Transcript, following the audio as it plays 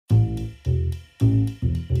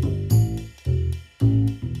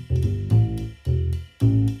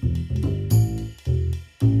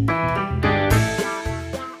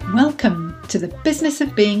to the Business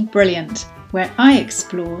of Being Brilliant, where I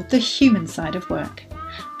explore the human side of work.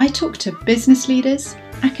 I talk to business leaders,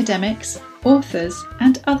 academics, authors,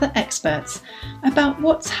 and other experts about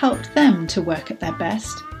what's helped them to work at their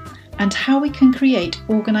best and how we can create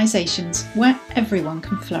organisations where everyone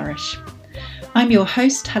can flourish. I'm your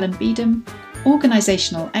host, Helen Beedham,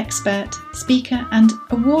 organisational expert, speaker, and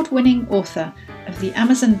award-winning author of the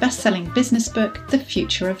Amazon best-selling business book, The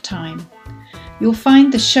Future of Time. You'll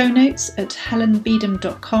find the show notes at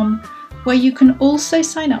helenbeedham.com, where you can also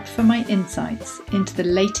sign up for my insights into the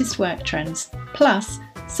latest work trends, plus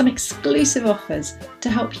some exclusive offers to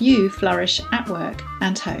help you flourish at work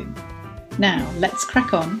and home. Now, let's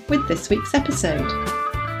crack on with this week's episode.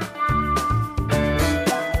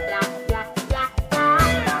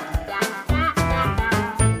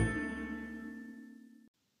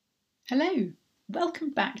 Hello, welcome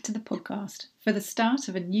back to the podcast for the start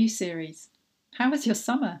of a new series. How was your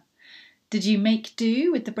summer? Did you make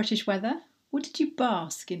do with the British weather, or did you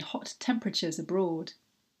bask in hot temperatures abroad?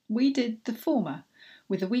 We did the former,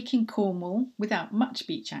 with a week in Cornwall without much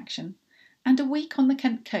beach action, and a week on the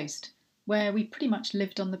Kent coast, where we pretty much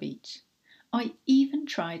lived on the beach. I even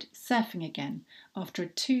tried surfing again after a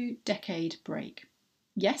 2-decade break.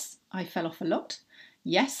 Yes, I fell off a lot.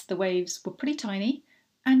 Yes, the waves were pretty tiny.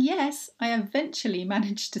 And yes, I eventually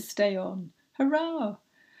managed to stay on. Hurrah!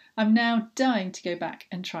 I'm now dying to go back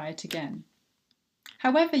and try it again.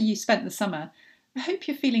 However you spent the summer, I hope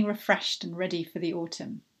you're feeling refreshed and ready for the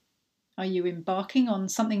autumn. Are you embarking on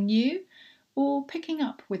something new or picking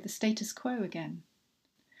up with the status quo again?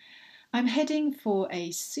 I'm heading for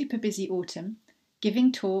a super busy autumn,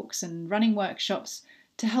 giving talks and running workshops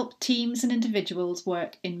to help teams and individuals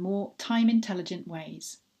work in more time-intelligent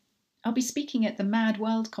ways. I'll be speaking at the Mad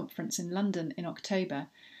World Conference in London in October,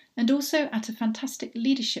 and also at a fantastic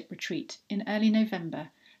leadership retreat in early November,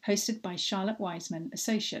 hosted by Charlotte Wiseman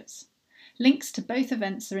Associates. Links to both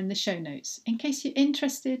events are in the show notes, in case you're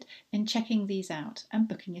interested in checking these out and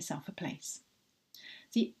booking yourself a place.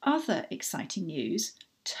 The other exciting news,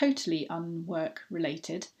 totally unwork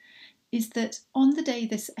related, is that on the day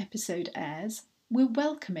this episode airs, we're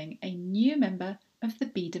welcoming a new member of the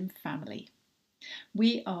Beedham family.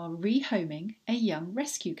 We are rehoming a young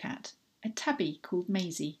rescue cat, a tabby called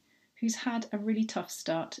Maisie, who's had a really tough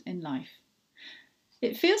start in life.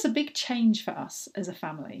 It feels a big change for us as a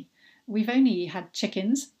family. We've only had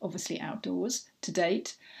chickens, obviously outdoors, to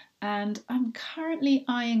date, and I'm currently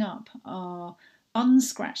eyeing up our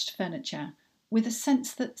unscratched furniture with a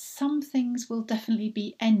sense that some things will definitely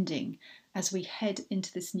be ending as we head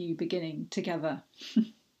into this new beginning together.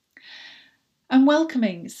 I'm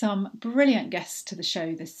welcoming some brilliant guests to the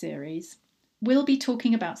show this series. We'll be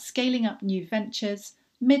talking about scaling up new ventures,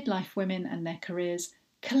 midlife women and their careers,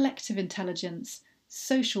 collective intelligence,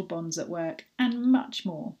 social bonds at work, and much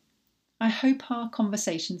more. I hope our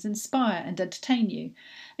conversations inspire and entertain you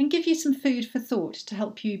and give you some food for thought to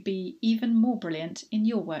help you be even more brilliant in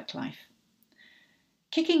your work life.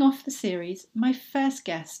 Kicking off the series, my first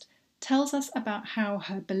guest tells us about how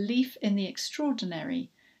her belief in the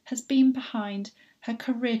extraordinary has been behind her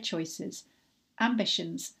career choices,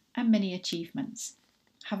 ambitions, and many achievements.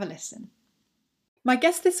 Have a listen. My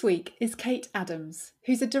guest this week is Kate Adams,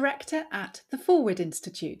 who's a director at the Forward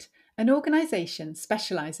Institute, an organisation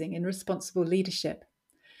specialising in responsible leadership.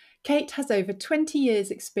 Kate has over 20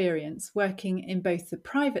 years' experience working in both the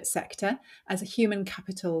private sector as a human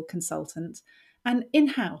capital consultant and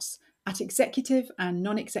in-house at executive and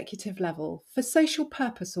non-executive level for social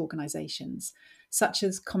purpose organisations such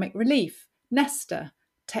as Comic Relief, Nesta,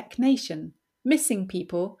 Tech Nation, Missing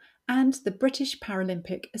People, and the British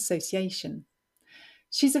Paralympic Association.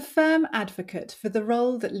 She's a firm advocate for the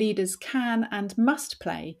role that leaders can and must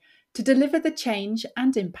play to deliver the change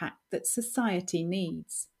and impact that society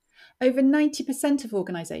needs. Over 90% of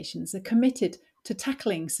organisations are committed to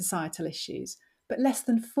tackling societal issues, but less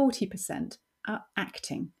than 40% are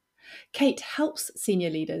acting. Kate helps senior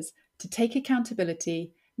leaders to take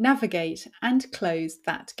accountability, navigate and close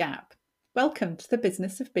that gap. Welcome to the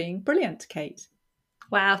Business of Being Brilliant, Kate.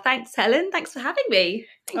 Wow, thanks, Helen. Thanks for having me.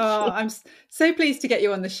 Thank you. I'm so pleased to get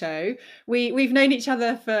you on the show. We've known each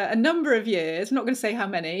other for a number of years. I'm not going to say how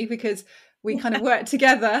many because we kind of worked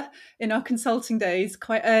together in our consulting days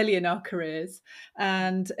quite early in our careers.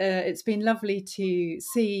 And it's been lovely to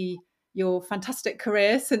see your fantastic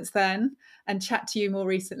career since then and chat to you more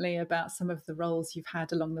recently about some of the roles you've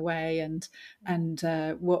had along the way and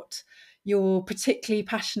what you're particularly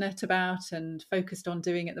passionate about and focused on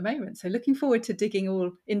doing at the moment. So looking forward to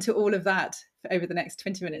digging into all of that over the next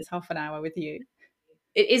 20 minutes, half an hour with you.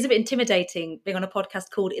 It is a bit intimidating being on a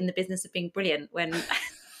podcast called In the Business of Being Brilliant when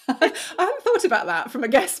I hadn't thought about that from a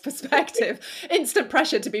guest perspective. Instant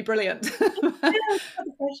pressure to be brilliant.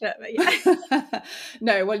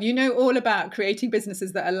 No, well, you know all about creating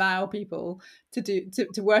businesses that allow people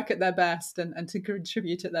to work at their best and to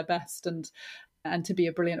contribute at their best and to be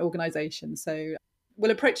a brilliant organisation. So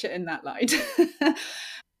we'll approach it in that light.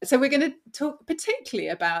 So we're going to talk particularly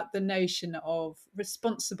about the notion of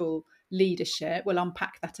responsible leadership. We'll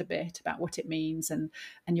unpack that a bit about what it means and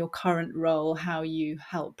your current role, how you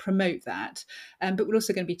help promote that. But we're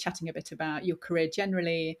also going to be chatting a bit about your career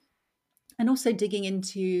generally, and also digging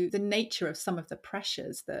into the nature of some of the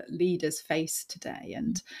pressures that leaders face today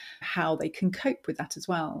and how they can cope with that as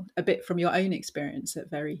well, a bit from your own experience at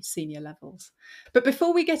very senior levels. But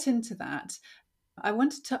before we get into that, I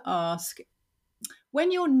wanted to ask,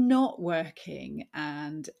 when you're not working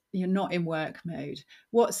and you're not in work mode,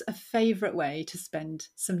 what's a favourite way to spend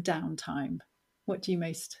some downtime? What do you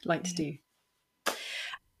most like to do?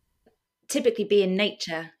 Typically be in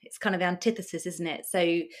nature. It's kind of the antithesis, isn't it?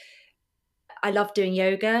 So I love doing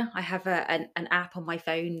yoga. I have an app on my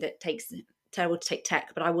phone that takes, terrible to take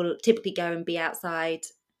tech, but I will typically go and be outside.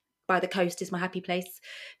 By the coast is my happy place.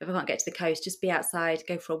 If I can't get to the coast, just be outside,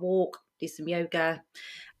 go for a walk, do some yoga.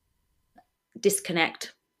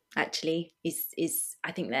 Disconnect actually is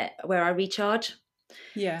I think that where I recharge.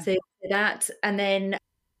 Yeah. So that, and then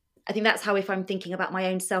I think that's how, if I'm thinking about my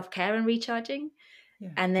own self-care and recharging. Yeah.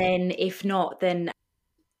 And then if not, then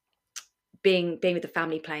being with the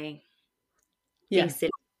family, playing, being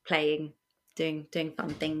silly, playing, doing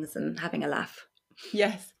fun things and having a laugh.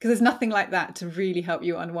 Yes, because there's nothing like that to really help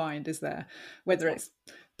you unwind, is there? Whether it's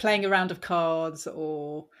playing a round of cards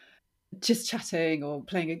or just chatting or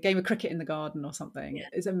playing a game of cricket in the garden or something. Yeah.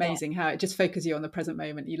 It's amazing how it just focuses you on the present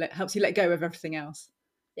moment. Helps you let go of everything else.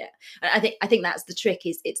 Yeah, and I think that's the trick,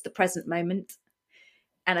 is it's the present moment.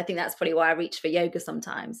 And I think that's probably why I reach for yoga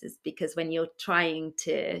sometimes, is because when you're trying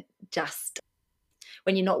to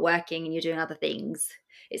when you're not working and you're doing other things,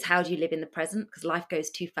 it's how do you live in the present? Because life goes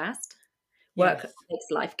too fast. Work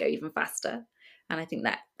makes life go even faster. And I think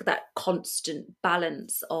that constant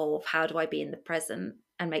balance of how do I be in the present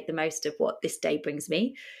and make the most of what this day brings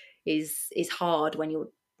me is hard when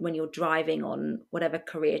you're driving on whatever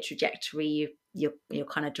career trajectory you're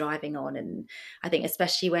kind of driving on. And I think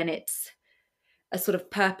especially when it's a sort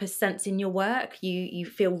of purpose sense in your work, you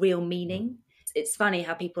feel real meaning. It's funny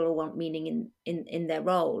how people all want meaning in their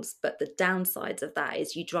roles, but the downsides of that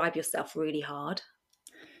is you drive yourself really hard.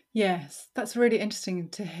 Yes, that's really interesting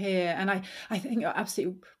to hear. And I think you're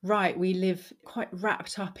absolutely right. We live quite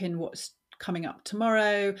wrapped up in what's coming up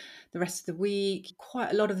tomorrow, the rest of the week.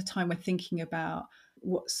 Quite a lot of the time we're thinking about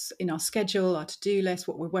what's in our schedule, our to-do list,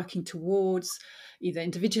 what we're working towards, either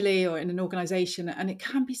individually or in an organisation. And it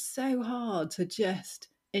can be so hard to just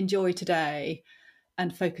enjoy today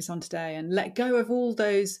and focus on today and let go of all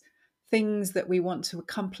those things that we want to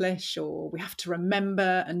accomplish or we have to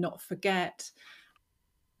remember and not forget.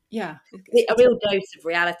 Yeah, a real dose of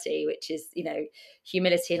reality, which is,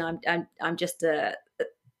 humility. And I'm just a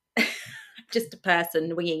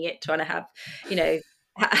person winging it, trying to have,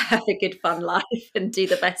 have a good fun life and do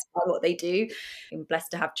the best by what they do. I'm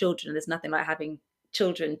blessed to have children. There's nothing like having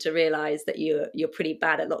children to realise that you're pretty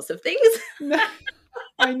bad at lots of things. No,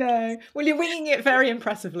 I know. Well, you're winging it very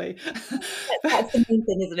impressively. That's the main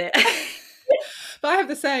thing, isn't it? But I have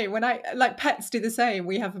the same. When pets do the same.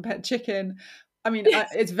 We have a pet chicken. I mean,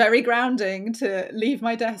 it's very grounding to leave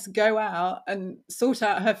my desk, go out and sort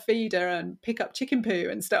out her feeder and pick up chicken poo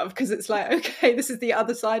and stuff, because it's like, okay, this is the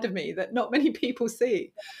other side of me that not many people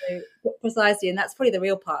see. Precisely. And that's probably the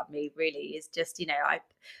real part of me, really, is just,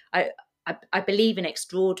 I believe in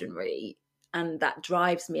extraordinary, and that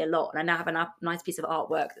drives me a lot. And I now have a nice piece of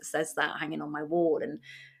artwork that says that hanging on my wall. And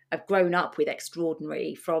I've grown up with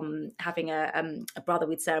extraordinary, from having a brother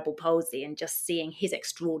with cerebral palsy and just seeing his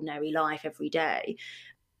extraordinary life every day,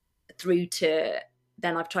 through to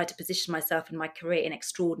then I've tried to position myself in my career in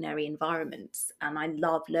extraordinary environments. And I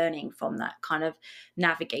love learning from that kind of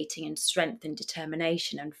navigating and strength and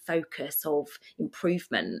determination and focus of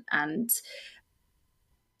improvement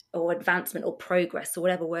or advancement or progress, or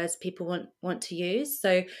whatever words people want to use.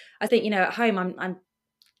 So I think, at home, I'm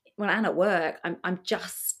when I'm at work, I'm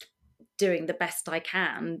just doing the best I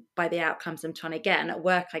can by the outcomes I'm trying to get. And at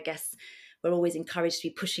work, I guess we're always encouraged to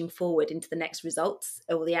be pushing forward into the next results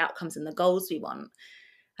or the outcomes and the goals we want.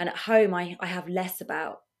 And at home, I have less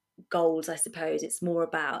about goals, I suppose. It's more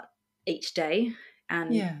about each day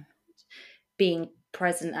and being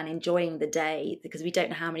present and enjoying the day, because we don't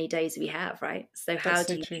know how many days we have, right? So how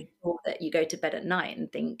do you make sure that you go to bed at night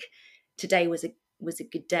and think, today was a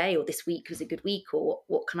good day, or this week was a good week, or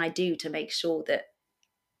what can I do to make sure that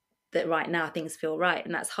that right now things feel right.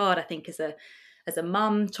 And that's hard, I think, as a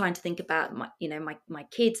mum, trying to think about my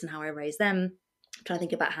kids and how I raise them, trying to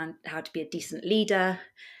think about how to be a decent leader,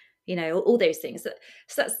 all those things.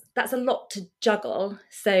 So that's a lot to juggle.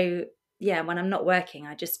 So yeah, when I'm not working,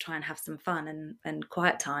 I just try and have some fun and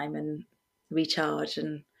quiet time and recharge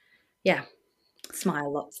and yeah,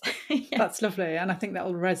 smile lots. Yeah. That's lovely. And I think that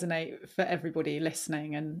will resonate for everybody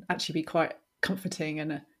listening and actually be quite comforting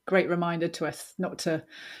and a great reminder to us not to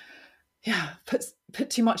put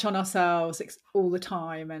too much on ourselves all the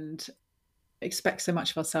time and expect so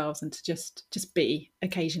much of ourselves, and to just be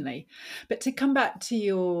occasionally. But to come back to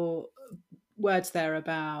your words there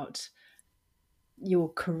about your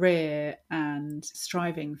career and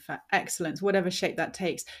striving for excellence, whatever shape that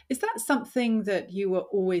takes, is that something that you were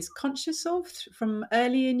always conscious of from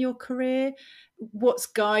early in your career? What's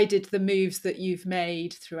guided the moves that you've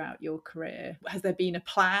made throughout your career? Has there been a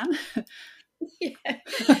plan? Yeah.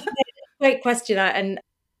 Great question. And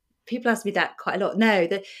people ask me that quite a lot. No,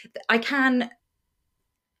 I can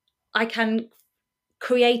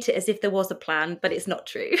create it as if there was a plan, but it's not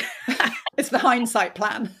true. It's the hindsight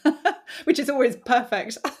plan, which is always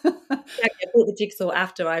perfect. I bought the jigsaw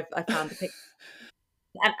after I found the picture,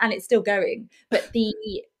 and it's still going. But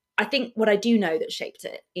I think what I do know that shaped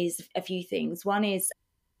it is a few things. One is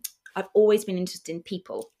I've always been interested in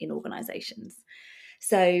people in organisations.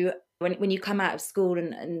 So when you come out of school,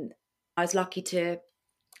 and I was lucky to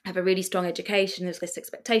have a really strong education, there's this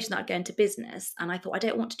expectation that I'd go into business, and I thought, I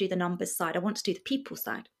don't want to do the numbers side, I want to do the people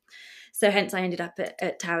side. So hence I ended up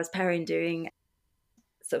at Towers Perrin doing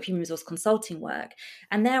sort of human resource consulting work.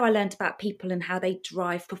 And there I learned about people and how they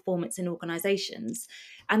drive performance in organisations.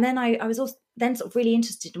 And then I was also then sort of really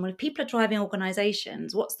interested in, well, if people are driving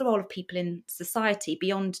organisations, what's the role of people in society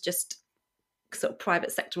beyond just sort of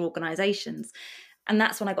private sector organisations? And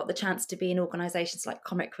that's when I got the chance to be in organisations like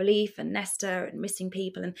Comic Relief and Nesta and Missing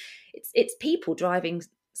People. And it's people driving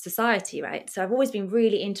society, right? So I've always been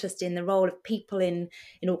really interested in the role of people in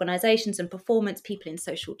organisations and performance, people in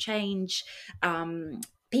social change,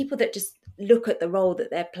 people that just look at the role that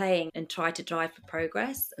they're playing and try to drive for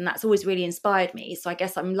progress. And that's always really inspired me. So I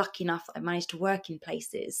guess I'm lucky enough that I managed to work in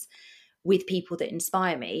places with people that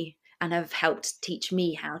inspire me and have helped teach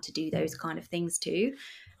me how to do those kind of things too.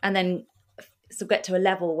 And then so get to a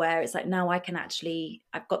level where it's like, now I can actually,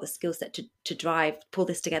 I've got the skill set to drive, pull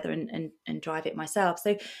this together and drive it myself.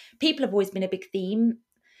 So people have always been a big theme,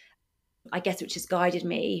 I guess, which has guided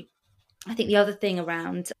me. I think the other thing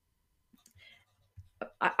around,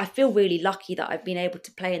 I feel really lucky that I've been able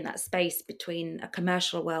to play in that space between a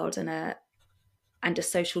commercial world and a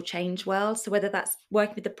social change world. So whether that's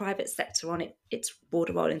working with the private sector on its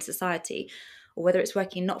broader role in society, or whether it's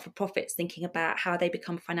working not-for-profits, thinking about how they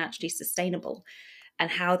become financially sustainable and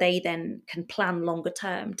how they then can plan longer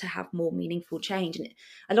term to have more meaningful change. And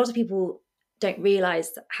a lot of people don't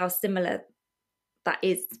realise how similar that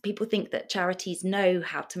is. People think that charities know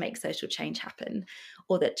how to make social change happen,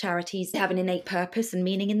 or that charities have an innate purpose and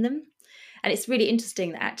meaning in them. And it's really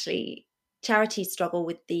interesting that actually charities struggle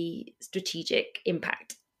with the strategic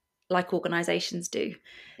impact like organisations do.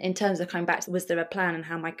 In terms of coming back to, was there a plan and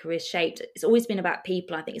how my career shaped? It's always been about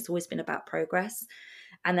people. I think it's always been about progress.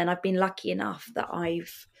 And then I've been lucky enough that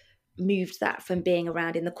I've moved that from being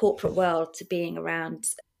around in the corporate world to being around,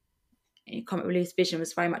 Comic Relief's vision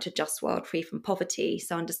was very much a just world free from poverty.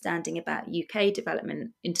 So understanding about UK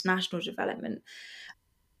development, international development,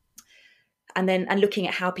 and looking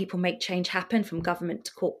at how people make change happen from government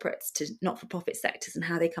to corporates to not-for-profit sectors and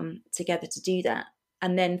how they come together to do that.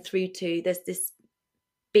 And then through to, there's this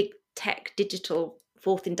big tech digital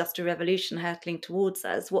fourth industrial revolution hurtling towards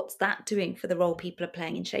us. What's that doing for the role people are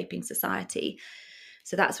playing in shaping society?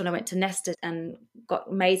 So that's when I went to Nesta and got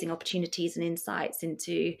amazing opportunities and insights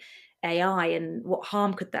into AI and what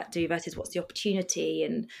harm could that do versus what's the opportunity.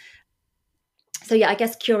 And so, yeah, I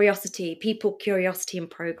guess curiosity, people, curiosity and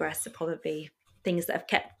progress are probably things that have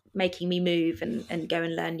kept making me move and go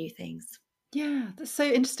and learn new things. Yeah, that's so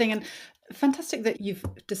interesting and fantastic that you've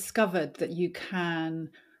discovered that you can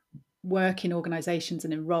work in organisations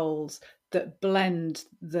and in roles that blend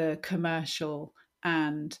the commercial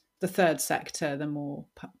and the third sector, the more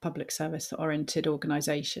public service oriented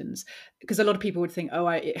organisations. Because a lot of people would think,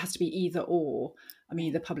 it has to be either or. I mean,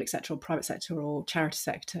 either public sector or private sector or charity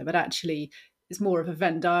sector, but actually it's more of a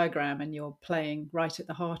Venn diagram and you're playing right at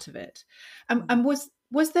the heart of it. And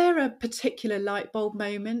was there a particular light bulb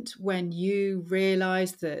moment when you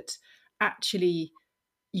realised that actually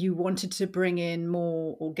you wanted to bring in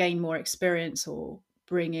more or gain more experience or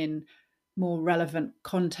bring in more relevant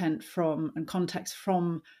content from and context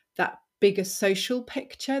from that bigger social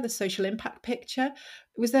picture, the social impact picture?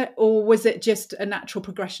 Was there, or was it just a natural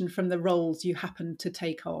progression from the roles you happened to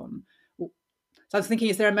take on? So I was thinking,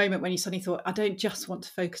 is there a moment when you suddenly thought, I don't just want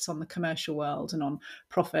to focus on the commercial world and on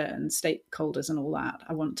profit and stakeholders and all that.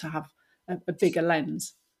 I want to have a bigger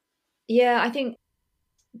lens. Yeah, I think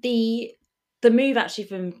the move actually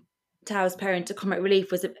from Towers Perrin to Comic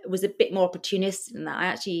Relief was a bit more opportunistic than that. I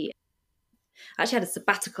actually had a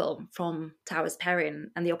sabbatical from Towers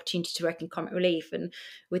Perrin and the opportunity to work in Comic Relief. And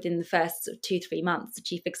within the first sort of 2-3 months, the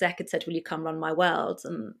chief exec had said, "Will you come run my world?"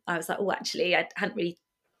 And I was like, "Oh, actually, I hadn't really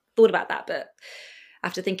thought about that." But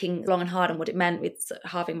after thinking long and hard on what it meant with sort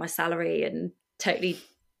of halving my salary and totally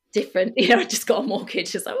different, I just got a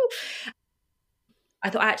mortgage. Just like, oh. I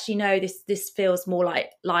thought, actually, no, this feels more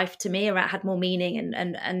like life to me, or it had more meaning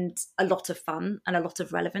and a lot of fun and a lot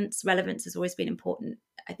of relevance. Relevance has always been important,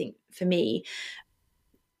 I think, for me.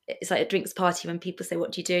 It's like a drinks party when people say,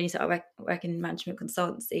 "What do you do?" And you say, "I work in management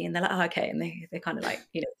consultancy," and they're like, "Oh, okay," and they're kind of like,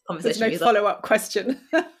 conversation. There's no follow-up question.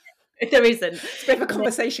 There isn't. It's a bit of a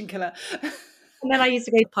conversation killer. And then I used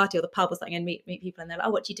to go to a party or the pub or something and meet people, and they're like, "Oh,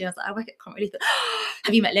 what do you do?" I was like, "I work at Comic Relief."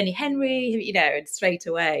 "Have you met Lenny Henry?" And straight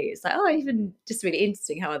away it's like, oh, even just really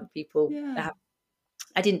interesting how other people have.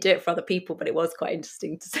 I didn't do it for other people, but it was quite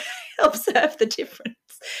interesting to observe the difference.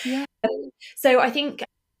 Yeah. So I think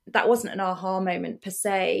that wasn't an aha moment per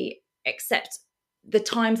se, except the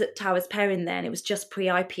times at Towers Perrin then, it was just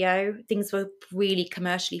pre-IPO. Things were really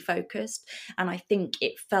commercially focused. And I think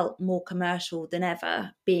it felt more commercial than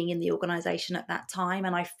ever being in the organisation at that time.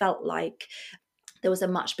 And I felt like there was a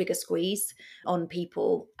much bigger squeeze on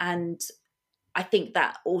people. And I think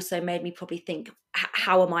that also made me probably think,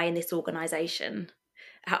 how am I in this organisation?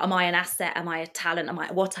 Am I an asset? Am I a talent?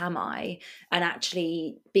 What am I? And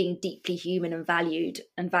actually being deeply human and valued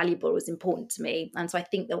and valuable was important to me. And so I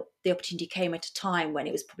think that the opportunity came at a time when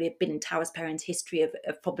it was probably been in Towers Perrin's history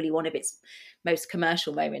of probably one of its most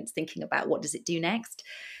commercial moments, thinking about what does it do next,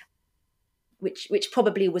 which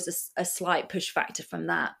probably was a slight push factor from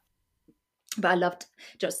that. But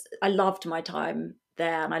I loved my time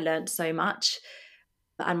there, and I learned so much.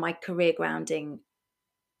 And my career grounding,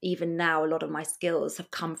 even now, a lot of my skills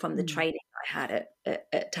have come from the training I had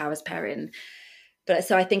at Towers Perrin. But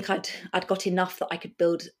so I think I'd got enough that I could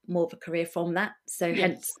build more of a career from that. So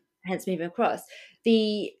yes. hence moving across.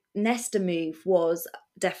 The Nesta move was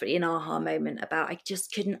definitely an aha moment about, I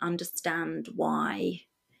just couldn't understand why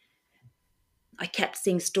I kept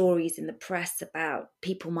seeing stories in the press about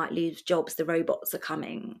people might lose jobs, the robots are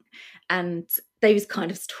coming, and those kind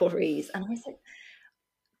of stories. And I said,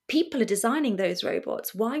 people are designing those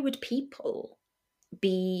robots. Why would people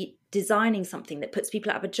be designing something that puts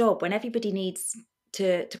people out of a job when everybody needs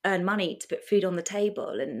to earn money to put food on the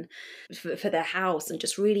table and for their house and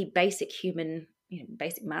just really basic human,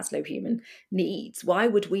 basic Maslow human needs? Why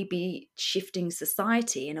would we be shifting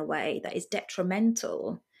society in a way that is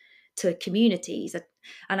detrimental to communities?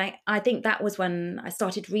 And I think that was when I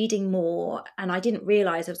started reading more, and I didn't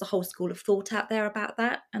realize there was a whole school of thought out there about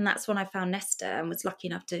that. And that's when I found Nesta and was lucky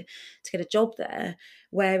enough to get a job there,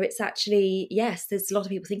 where it's actually, yes, there's a lot of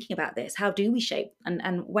people thinking about this. How do we shape, and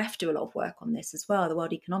WEF do a lot of work on this as well, the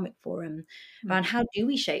World Economic Forum, around how do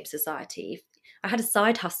we shape society. I had a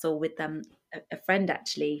side hustle with a friend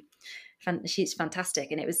actually, she's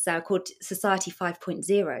fantastic, and it was called Society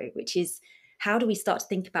 5.0, which is, how do we start to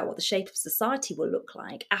think about what the shape of society will look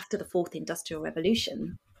like after the fourth industrial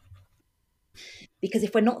revolution? Because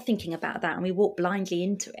if we're not thinking about that and we walk blindly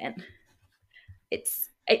into it,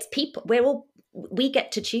 it's people. We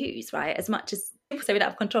get to choose, right? As much as people say we don't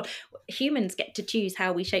have control, humans get to choose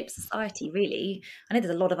how we shape society, really. I know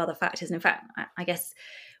there's a lot of other factors. And in fact, I guess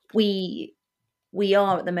we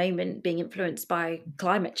are at the moment being influenced by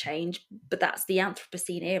climate change, but that's the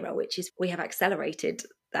Anthropocene era, which is, we have accelerated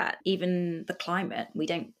that. Even the climate we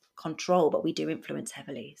don't control, but we do influence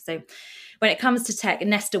heavily. So when it comes to tech,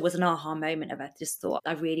 Nesta was an aha moment of, I just thought,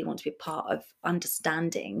 I really want to be a part of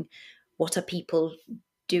understanding what are people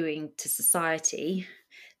doing to society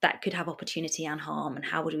that could have opportunity and harm, and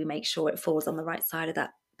how would we make sure it falls on the right side of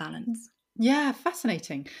that balance. Yeah,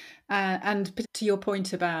 fascinating. And to your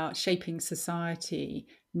point about shaping society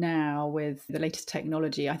now with the latest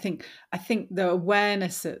technology, I think the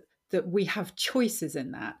awareness that we have choices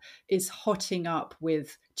in that is hotting up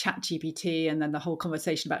with ChatGPT, and then the whole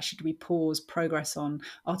conversation about, should we pause progress on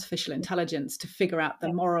artificial intelligence to figure out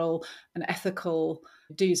the moral and ethical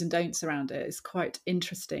do's and don'ts around it is quite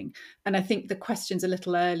interesting. And I think the questions a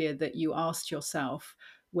little earlier that you asked yourself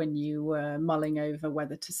when you were mulling over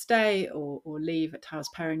whether to stay or leave at Towers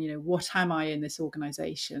Perrin? What am I in this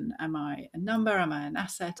organisation? Am I a number? Am I an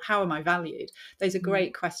asset? How am I valued? Those are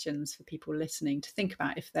great questions for people listening to think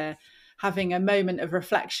about if they're having a moment of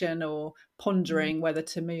reflection or pondering whether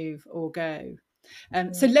to move or go.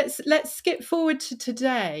 So let's skip forward to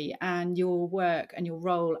today and your work and your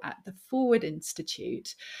role at the Forward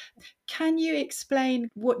Institute. Can you explain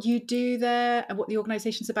what you do there and what the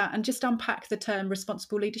organisation's about, and just unpack the term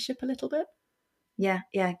responsible leadership a little bit? Yeah,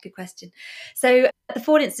 good question. So at the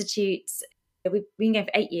Forward Institute, we've been going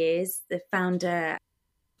for 8 years. The founder,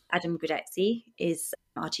 Adam Gudetzi, is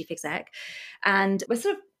our chief exec, and we're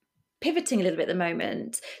sort of pivoting a little bit at the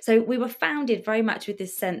moment. So we were founded very much with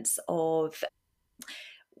this sense of,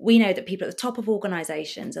 we know that people at the top of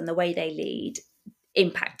organisations and the way they lead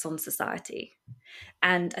impacts on society.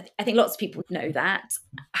 And I think lots of people know that.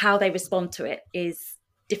 How they respond to it is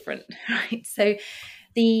different, right? So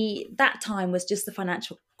that time was just the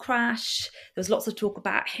financial crash. There was lots of talk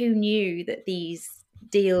about who knew that these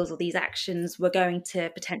deals or these actions were going to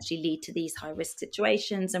potentially lead to these high risk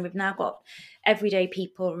situations. And we've now got everyday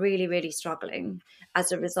people really, really struggling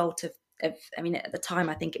as a result of I mean, at the time,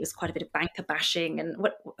 I think it was quite a bit of banker bashing and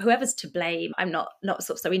whoever's to blame, I'm not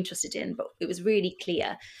sort of so interested in, but it was really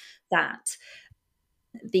clear that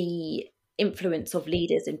the influence of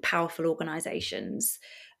leaders in powerful organizations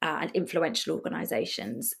and influential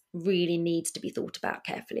organizations really needs to be thought about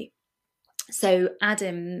carefully. So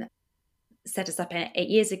Adam set us up 8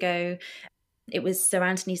 years ago. It was Sir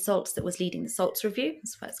Anthony Saltz that was leading the Saltz Review.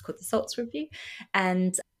 That's why it's called the Saltz Review.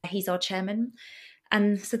 And he's our chairman.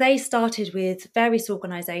 And so they started with various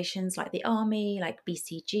organizations like the Army, like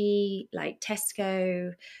BCG, like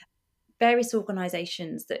Tesco, various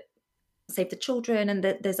organizations that Save the Children, and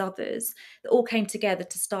there's others that all came together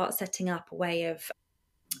to start setting up a way of,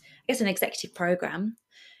 I guess, an executive program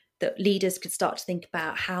that leaders could start to think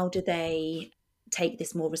about how do they take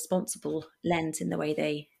this more responsible lens in the way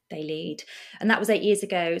they lead. And that was 8 years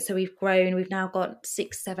ago. So we've grown. We've now got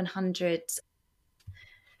 600-700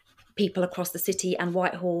 people across the city and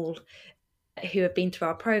Whitehall who have been through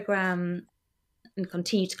our program and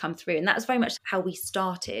continue to come through. And that's very much how we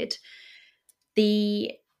started.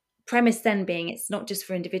 The premise then being it's not just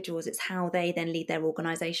for individuals, it's how they then lead their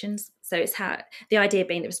organizations. So it's how the idea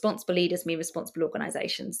being that responsible leaders mean responsible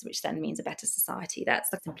organizations, which then means a better society. That's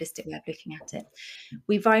the simplistic way of looking at it.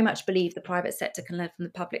 We very much believe the private sector can learn from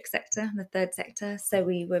the public sector and the third sector. So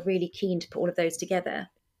we were really keen to put all of those together.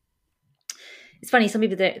 It's funny, some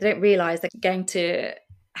people don't realize they're going to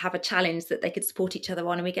have a challenge that they could support each other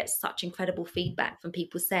on, and we get such incredible feedback from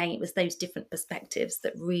people saying it was those different perspectives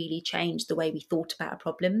that really changed the way we thought about a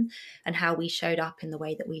problem and how we showed up in the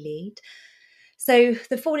way that we lead. So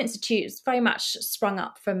the Forward Institute is very much sprung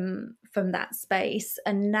up from that space,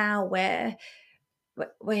 and now we're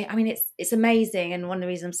I mean, it's amazing. And one of the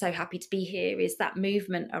reasons I'm so happy to be here is that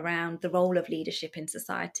movement around the role of leadership in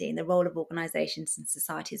society and the role of organisations in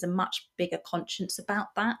society is a much bigger conscience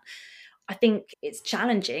about that. I think it's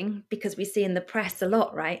challenging because we see in the press a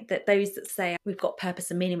lot, right, that those that say we've got purpose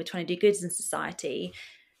and meaning, we're trying to do good in society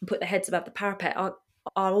and put their heads above the parapet are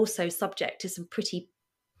also subject to some pretty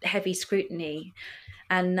heavy scrutiny.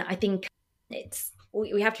 And I think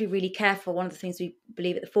we have to be really careful. One of the things we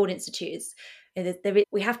believe at the Forward Institute is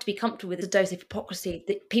we have to be comfortable with the dose of hypocrisy,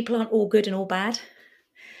 that people aren't all good and all bad.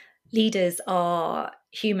 Leaders are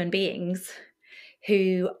human beings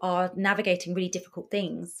who are navigating really difficult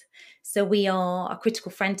things. So we are a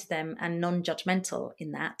critical friend to them and non-judgmental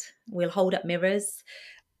in that. We'll hold up mirrors.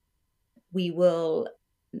 We will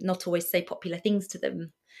not always say popular things to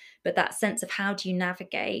them, but that sense of how do you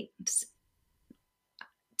navigate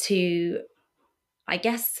to, I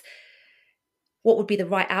guess, what would be the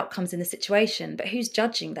right outcomes in the situation, but who's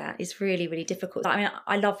judging that is really, really difficult. I mean,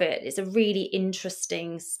 I love it. It's a really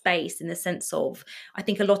interesting space in the sense of, I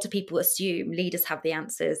think a lot of people assume leaders have the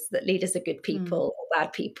answers, that leaders are good people or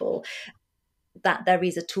bad people, that there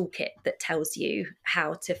is a toolkit that tells you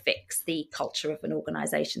how to fix the culture of an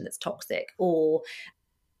organization that's toxic, or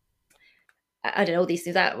I don't know, all these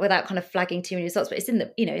things without kind of flagging too many results, but it's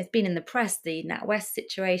it's been in the press, the NatWest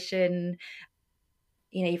situation.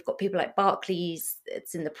 You've got people like Barclays,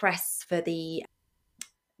 it's in the press for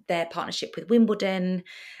their partnership with Wimbledon.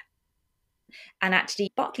 And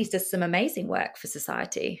actually, Barclays does some amazing work for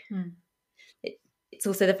society. It's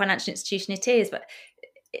also the financial institution it is, but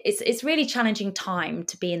it's really challenging time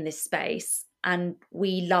to be in this space. And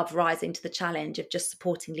we love rising to the challenge of just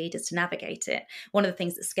supporting leaders to navigate it. One of the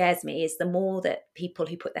things that scares me is the more that people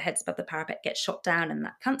who put their heads above the parapet get shot down in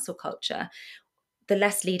that cancel culture, the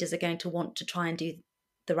less leaders are going to want to try and do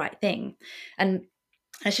the right thing. And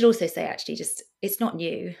I should also say, actually, just it's not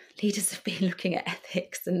new. Leaders have been looking at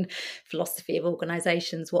ethics and philosophy of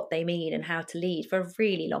organisations, what they mean and how to lead for a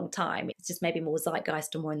really long time. It's just maybe more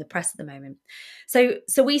zeitgeist or more in the press at the moment. So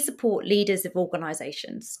we support leaders of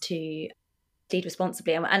organisations to lead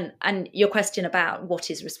responsibly. And your question about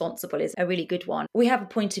what is responsible is a really good one. We have a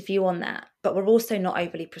point of view on that, but we're also not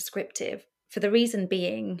overly prescriptive, for the reason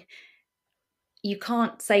being, you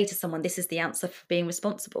can't say to someone, this is the answer for being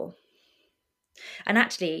responsible. And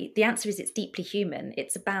actually, the answer is it's deeply human.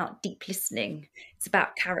 It's about deep listening. It's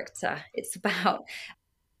about character. It's about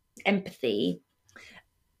empathy.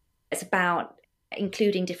 It's about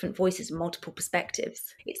including different voices and multiple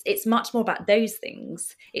perspectives. It's much more about those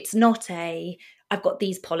things. It's not I've got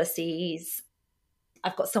these policies,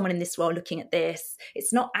 I've got someone in this role looking at this.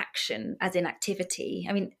 It's not action as in activity.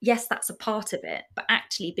 I mean, yes, that's a part of it, but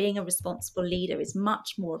actually being a responsible leader is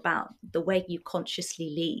much more about the way you consciously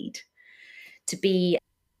lead, to be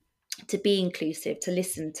inclusive, to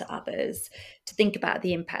listen to others, to think about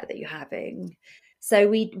the impact that you're having. So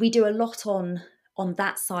we do a lot on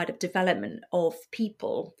that side of development of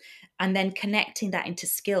people, and then connecting that into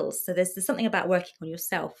skills. So there's something about working on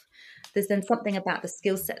yourself. There's then something about the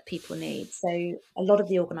skill set people need. So a lot of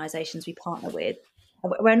the organizations we partner with,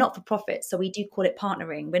 we're not for profit, so we do call it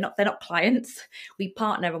partnering. They're not clients. We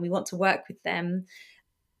partner and we want to work with them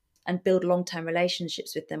and build long-term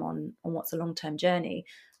relationships with them on what's a long-term journey.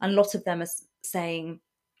 And a lot of them are saying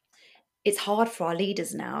it's hard for our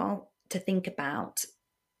leaders now to think about,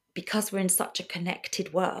 because we're in such a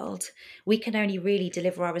connected world, we can only really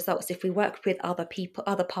deliver our results if we work with other people,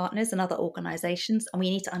 other partners and other organizations, and we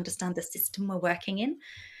need to understand the system we're working in.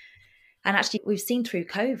 And actually, we've seen through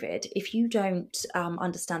COVID, if you don't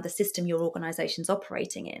understand the system your organization's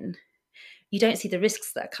operating in, you don't see the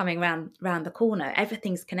risks that are coming around the corner.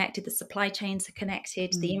 Everything's connected. The supply chains are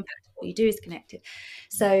connected. The impact of what you do is connected.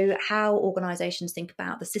 So how organizations think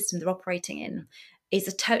about the system they're operating in is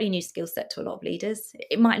a totally new skill set to a lot of leaders.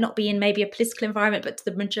 It might not be in maybe a political environment, but to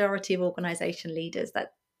the majority of organization leaders,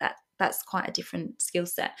 that's quite a different skill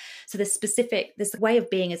set. So there's a way of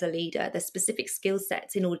being as a leader. There's specific skill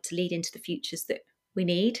sets in order to lead into the futures that we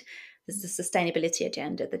need. There's the sustainability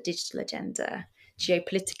agenda, the digital agenda,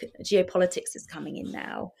 geopolitics is coming in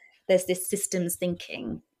now. There's this systems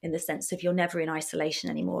thinking, in the sense of you're never in isolation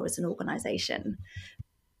anymore as an organization.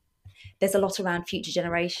 There's a lot around future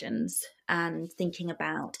generations and thinking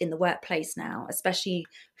about in the workplace now, especially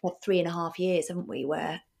for 3.5 years, haven't we,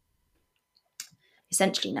 where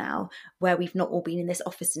essentially now, where we've not all been in this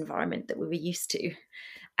office environment that we were used to,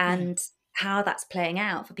 and how that's playing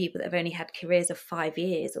out for people that have only had careers of 5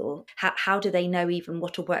 years, or how do they know even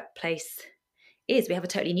what a workplace is? We have a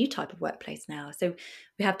totally new type of workplace now. So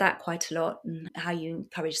we have that quite a lot, and how you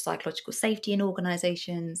encourage psychological safety in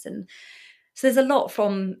organizations. And so there's a lot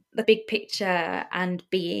from the big picture and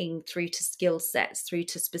being, through to skill sets, through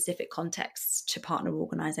to specific contexts to partner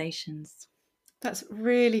organizations. That's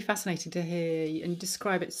really fascinating to hear, and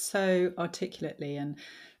describe it so articulately and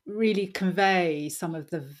really convey some of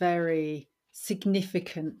the very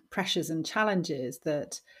significant pressures and challenges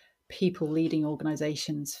that people leading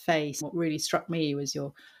organizations face. What really struck me was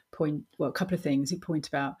your point, well, a couple of things. Your point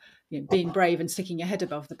about, being brave and sticking your head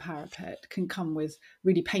above the parapet can come with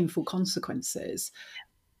really painful consequences.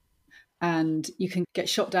 And you can get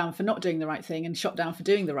shot down for not doing the right thing and shot down for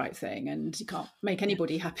doing the right thing, and you can't make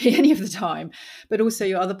anybody happy any of the time. But also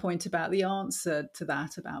your other point about the answer to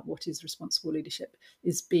that, about what is responsible leadership,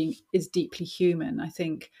 is deeply human. I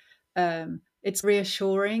think it's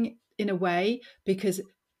reassuring in a way, because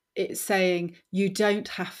it's saying you don't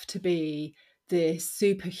have to be this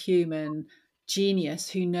superhuman genius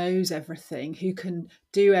who knows everything, who can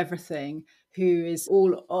do everything, who is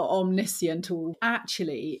all omniscient. Or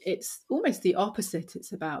actually, it's almost the opposite.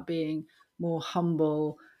 It's about being more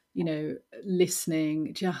humble,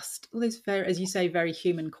 listening, just all those very, as you say, very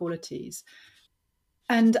human qualities.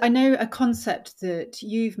 And I know a concept that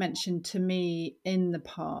you've mentioned to me in the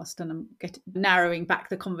past, and I'm narrowing back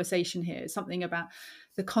the conversation here, is something about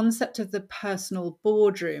the concept of the personal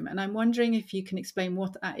boardroom. And I'm wondering if you can explain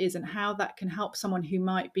what that is and how that can help someone who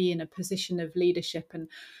might be in a position of leadership and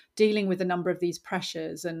dealing with a number of these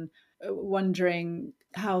pressures, and wondering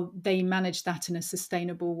how they manage that in a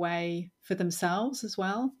sustainable way for themselves as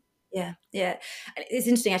well. Yeah. It's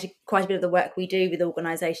interesting, actually. Quite a bit of the work we do with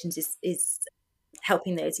organizations is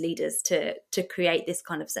helping those leaders to create this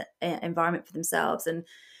kind of environment for themselves, and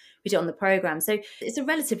we do it on the program. So it's a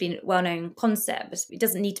relatively well-known concept. It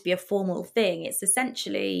doesn't need to be a formal thing. It's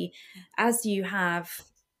essentially, as you have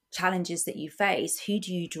challenges that you face, who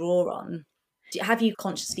do you draw on? Have you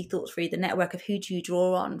consciously thought through the network of who do you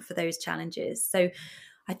draw on for those challenges? So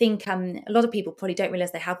I think a lot of people probably don't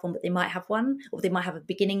realize they have one, but they might have one, or they might have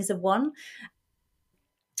beginnings of one.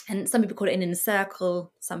 And some people call it an inner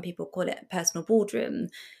circle, some people call it a personal boardroom.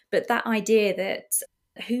 But that idea that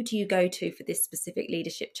who do you go to for this specific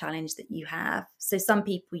leadership challenge that you have? So some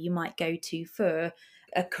people you might go to for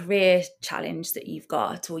a career challenge that you've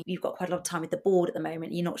got, or you've got quite a lot of time with the board at the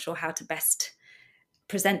moment. You're not sure how to best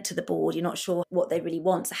present to the board. You're not sure what they really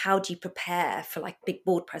want. So how do you prepare for like big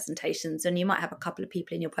board presentations? And you might have a couple of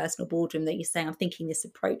people in your personal boardroom that you're saying, I'm thinking this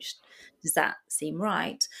approach, does that seem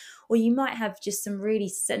right? Or you might have just some really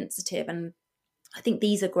sensitive, and I think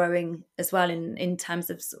these are growing as well in terms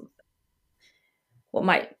of sort of what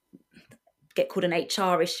might get called an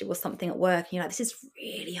HR issue or something at work. You're like, this is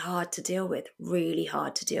really hard to deal with, really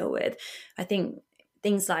hard to deal with. I think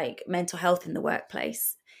things like mental health in the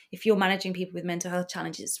workplace, if you're managing people with mental health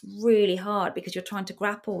challenges, it's really hard because you're trying to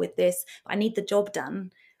grapple with this. I need the job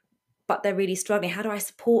done, but they're really struggling. How do I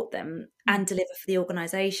support them and deliver for the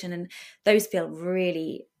organization? And those feel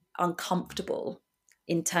really uncomfortable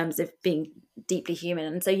in terms of being deeply human.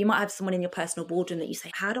 And so you might have someone in your personal boardroom that you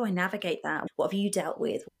say, how do I navigate that? What have you dealt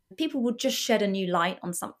with? People will just shed a new light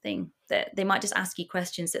on something, that they might just ask you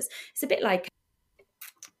questions. It's a bit like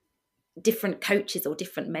different coaches or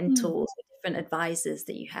different mentors or different advisors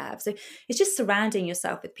that you have. So it's just surrounding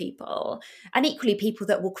yourself with people, and equally people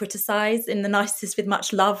that will criticize in the nicest with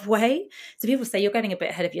much love way. So people say you're getting a bit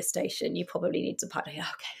ahead of your station, you probably need to partner. Okay,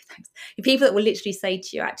 thanks. People that will literally say to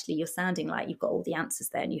you, actually, you're sounding like you've got all the answers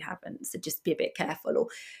there and you haven't, so just be a bit careful. Or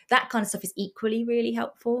that kind of stuff is equally really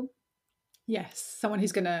helpful. Yes, someone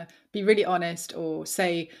who's going to be really honest or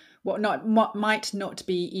say what might not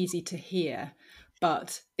be easy to hear,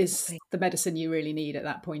 but is the medicine you really need at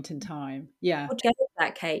that point in time. Yeah. Go with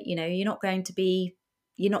that, Kate. You're not going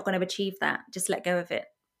to achieve that. Just let go of it.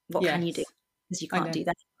 What can you do? Because you can't do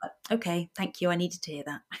that. But, okay, thank you. I needed to hear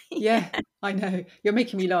that. Yeah, I know. You're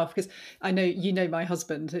making me laugh because I know my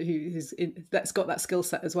husband that's got that skill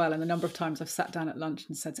set as well. And the number of times I've sat down at lunch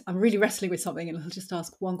and said, I'm really wrestling with something, and he'll just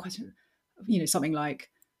ask one question, something like,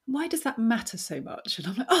 why does that matter so much? And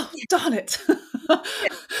I'm like, oh, darn it.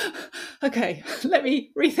 Okay, let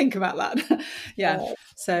me rethink about that. Yeah.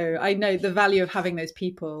 So I know the value of having those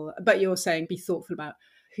people, but you're saying be thoughtful about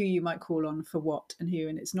who you might call on for what and who.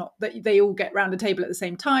 And it's not that they all get round the table at the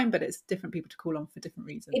same time, but it's different people to call on for different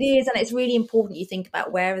reasons. It is. And it's really important you think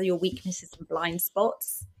about where are your weaknesses and blind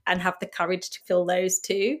spots and have the courage to fill those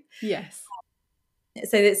too. Yes.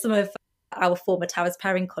 So that some of our former Towers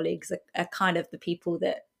Perrin colleagues are kind of the people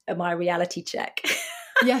that are my reality check.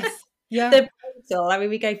 Yes. Yeah. They're brutal. I mean,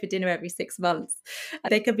 we go for dinner every 6 months.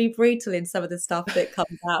 They can be brutal in some of the stuff that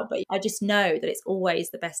comes out, but I just know that it's always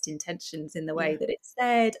the best intentions in the way that it's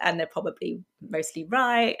said, and they're probably mostly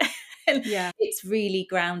right. And it's really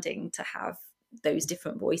grounding to have those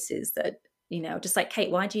different voices that, just like,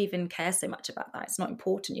 Kate, why do you even care so much about that? It's not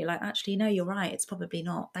important. You're like, actually, no, you're right. It's probably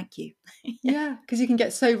not. Thank you. Yeah, because you can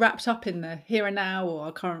get so wrapped up in the here and now or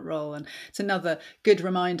our current role. And it's another good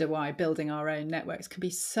reminder why building our own networks can be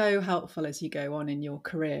so helpful as you go on in your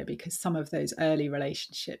career, because some of those early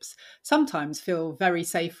relationships sometimes feel very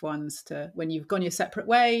safe ones to when you've gone your separate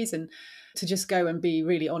ways, and to just go and be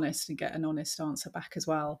really honest and get an honest answer back as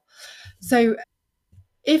well. So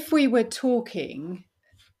if we were talking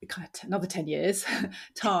kind of another 10 years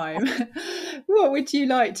time, what would you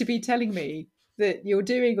like to be telling me that you're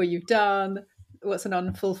doing or you've done? What's an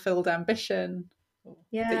unfulfilled ambition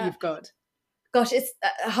that you've got? Gosh, it's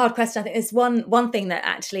a hard question. I think there's one thing that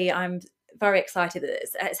actually I'm very excited that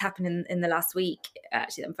it's happened in the last week.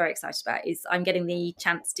 Actually, I'm very excited about is I'm getting the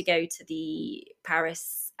chance to go to the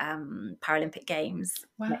Paris Paralympic Games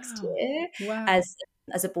next year as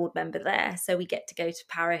a board member there. So we get to go to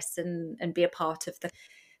Paris and be a part of the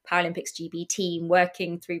Paralympics GB team,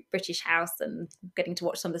 working through British House and getting to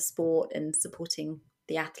watch some of the sport and supporting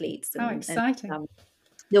the athletes. And, exciting. And,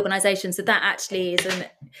 the organisation. So that actually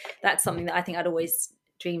that's something that I think I'd always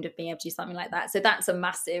dreamed of being able to do something like that. So that's a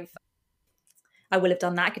massive, I will have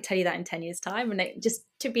done that. I could tell you that in 10 years time. And just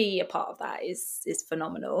to be a part of that is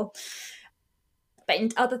phenomenal. But in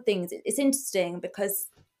other things, it's interesting because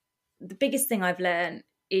the biggest thing I've learned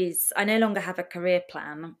is I no longer have a career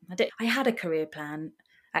plan. I had a career plan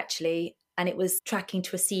actually, and it was tracking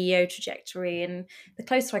to a CEO trajectory. And the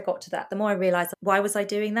closer I got to that, the more I realised, why was I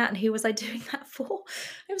doing that and who was I doing that for?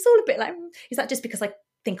 It was all a bit like, is that just because I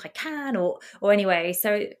think I can or anyway?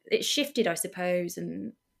 So it shifted, I suppose,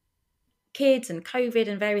 and kids and COVID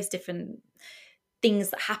and various different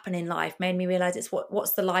things that happen in life made me realise it's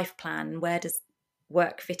what's the life plan? Where does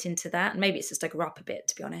work fit into that? And maybe it's just I grew up a bit,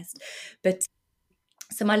 to be honest. But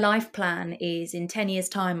So my life plan is in 10 years'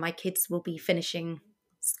 time, my kids will be finishing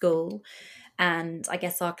school. And I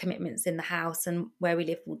guess our commitments in the house and where we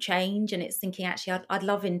live will change. And it's thinking, actually, I'd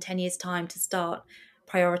love in 10 years' time to start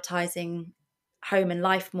prioritising home and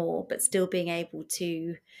life more, but still being able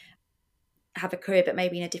to have a career, but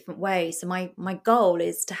maybe in a different way. So my goal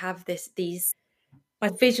is to have my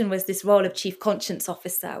vision was this role of chief conscience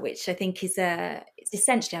officer, which I think is it's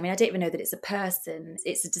essentially, I mean, I don't even know that it's a person.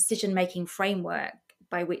 It's a decision-making framework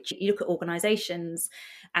by which you look at organisations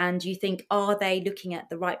and you think, are they looking at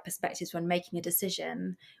the right perspectives when making a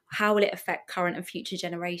decision? How will it affect current and future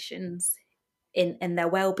generations in their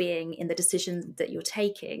well-being, in the decisions that you're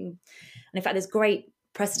taking? And in fact, there's great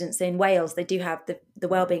precedents in Wales. They do have the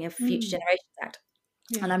Wellbeing of Future Generations Act.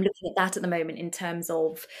 Yeah. And I'm looking at that at the moment in terms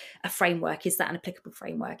of a framework. Is that an applicable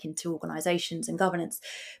framework into organisations and governance?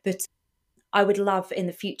 But I would love in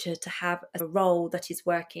the future to have a role that is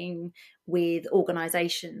working with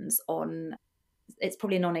organisations on, it's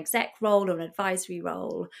probably a non-exec role or an advisory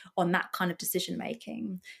role on that kind of decision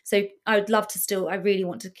making. So I would love to I really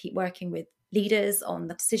want to keep working with leaders on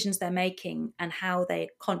the decisions they're making and how they're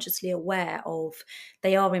consciously aware of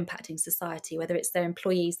they are impacting society, whether it's their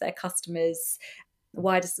employees, their customers, the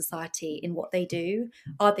wider society in what they do.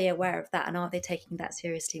 Are they aware of that, and are they taking that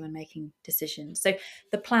seriously when making decisions? So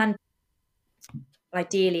the plan,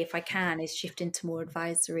 ideally, if I can, is shift into more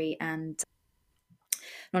advisory and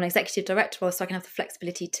non-executive director role, so I can have the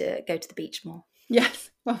flexibility to go to the beach more. Yes,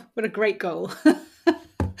 well, what a great goal.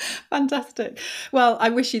 Fantastic. Well, I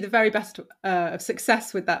wish you the very best of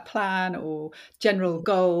success with that plan or general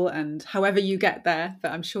goal, and however you get there,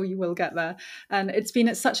 but I'm sure you will get there. And it's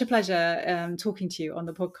been such a pleasure talking to you on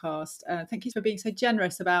the podcast. Thank you for being so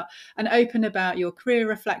generous about and open about your career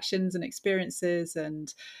reflections and experiences,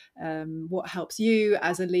 and what helps you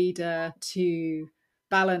as a leader to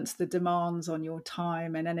balance the demands on your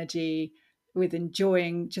time and energy with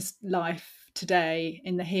enjoying just life today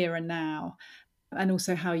in the here and now. And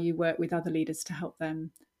also how you work with other leaders to help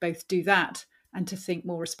them both do that and to think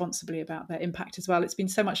more responsibly about their impact as well. It's been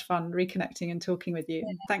so much fun reconnecting and talking with you.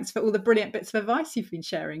 Yeah. Thanks for all the brilliant bits of advice you've been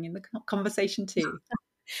sharing in the conversation too.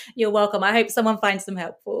 You're welcome. I hope someone finds them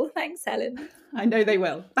helpful. Thanks, Helen. I know they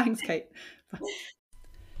will. Thanks, Kate.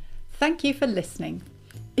 Thank you for listening.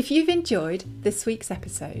 If you've enjoyed this week's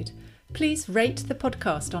episode, please rate the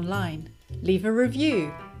podcast online, leave a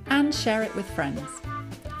review and share it with friends.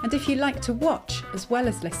 And if you like to watch as well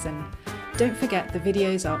as listen, don't forget the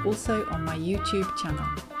videos are also on my YouTube channel.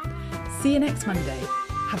 See you next Monday.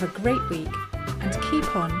 Have a great week and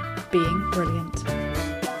keep on being brilliant.